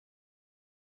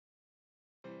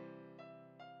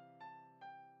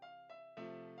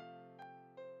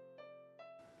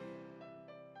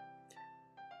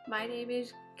My name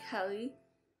is Kelly,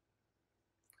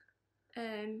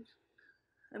 and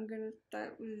I'm gonna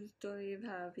start with the story of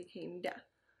how I became deaf.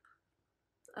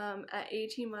 At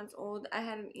 18 months old, I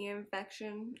had an ear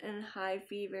infection and high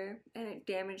fever, and it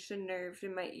damaged the nerves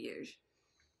in my ears.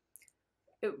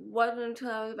 It wasn't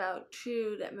until I was about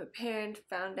 2 that my parents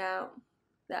found out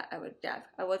that I was deaf.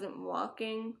 I wasn't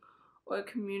walking or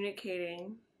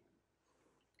communicating,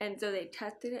 and so they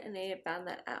tested it and they had found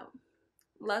that out.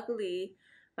 Luckily,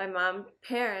 my mom's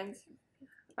parents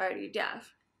are already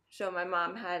deaf, so my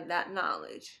mom had that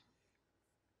knowledge.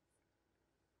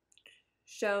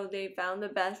 So they found the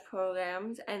best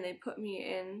programs and they put me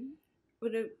in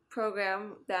with a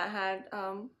program that had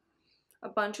a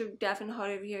bunch of deaf and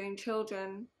hard of hearing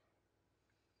children.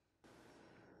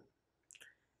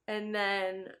 And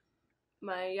then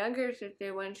my younger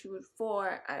sister, when she was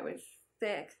 4, I was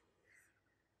 6.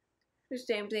 The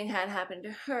same thing had happened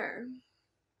to her.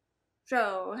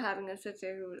 So having a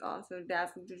sister who was also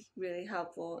deaf was just really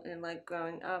helpful in like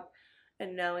growing up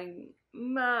and knowing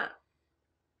not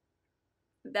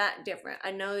that different.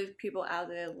 I know there's people out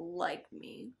there like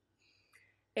me.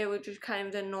 It was just kind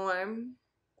of the norm.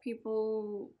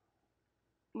 People,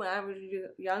 when I was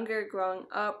younger, growing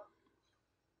up,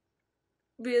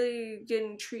 really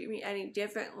didn't treat me any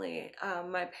differently.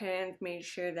 My parents made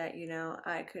sure that,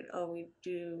 I could always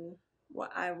do what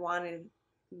I wanted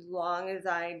as long as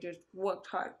I just worked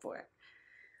hard for it.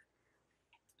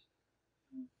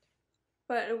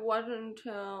 But it wasn't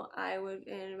until I was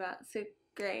in about 6th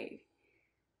grade,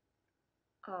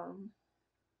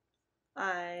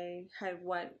 I had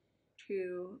went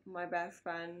to my best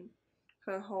friend,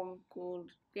 her homeschooled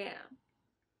dance.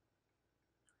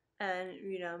 And,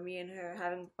 me and her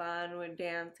having fun, we're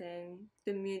dancing,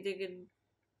 the music is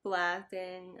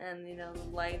blasting, and, the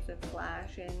lights are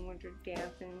flashing, we're just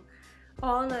dancing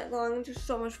all night long. It's just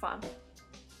so much fun.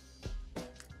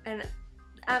 And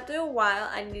after a while,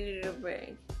 I needed a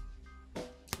break.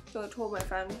 So I told my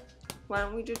friend, why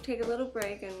don't we just take a little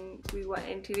break, and we went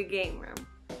into the game room.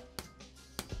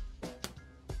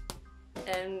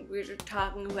 And we were just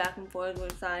talking back and forth, we're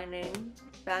signing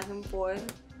back and forth.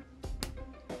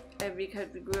 And because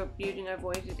we grew up using our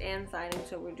voices and signing,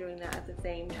 so we're doing that at the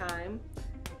same time.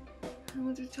 And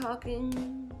we're just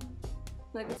talking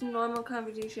like it's a normal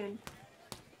conversation.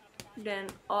 Then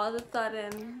all of a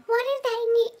sudden... What is that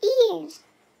in your ears?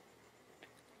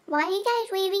 Why are you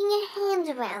guys waving your hands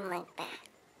around like that?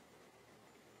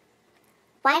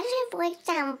 Why does your voice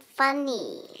sound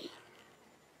funny?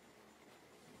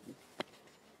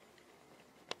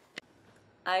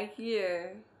 I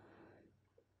hear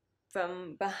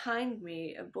from behind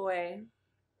me a boy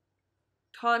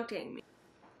taunting me.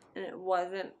 And it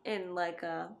wasn't in like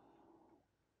a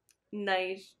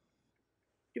nice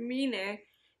demeanor.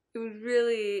 It was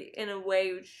really in a way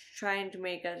he was trying to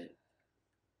make us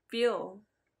feel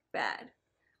bad.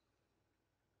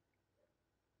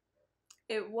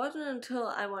 It wasn't until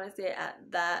I want to say at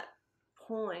that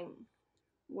point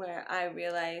where I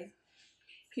realized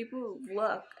people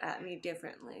look at me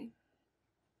differently.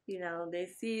 They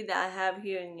see that I have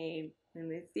hearing aids and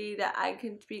they see that I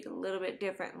can speak a little bit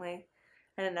differently.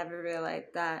 And I never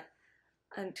realized that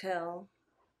until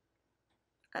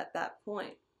at that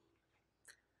point.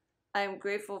 I am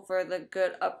grateful for the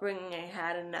good upbringing I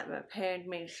had and that my parents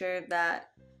made sure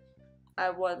that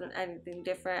I wasn't anything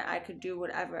different. I could do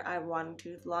whatever I wanted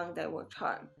to as long as I worked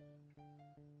hard.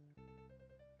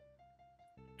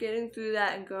 Getting through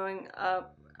that and growing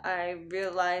up, I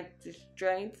realized the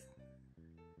strengths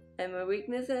and my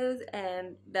weaknesses,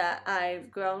 and that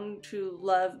I've grown to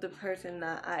love the person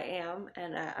that I am,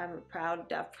 and I'm a proud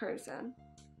deaf person.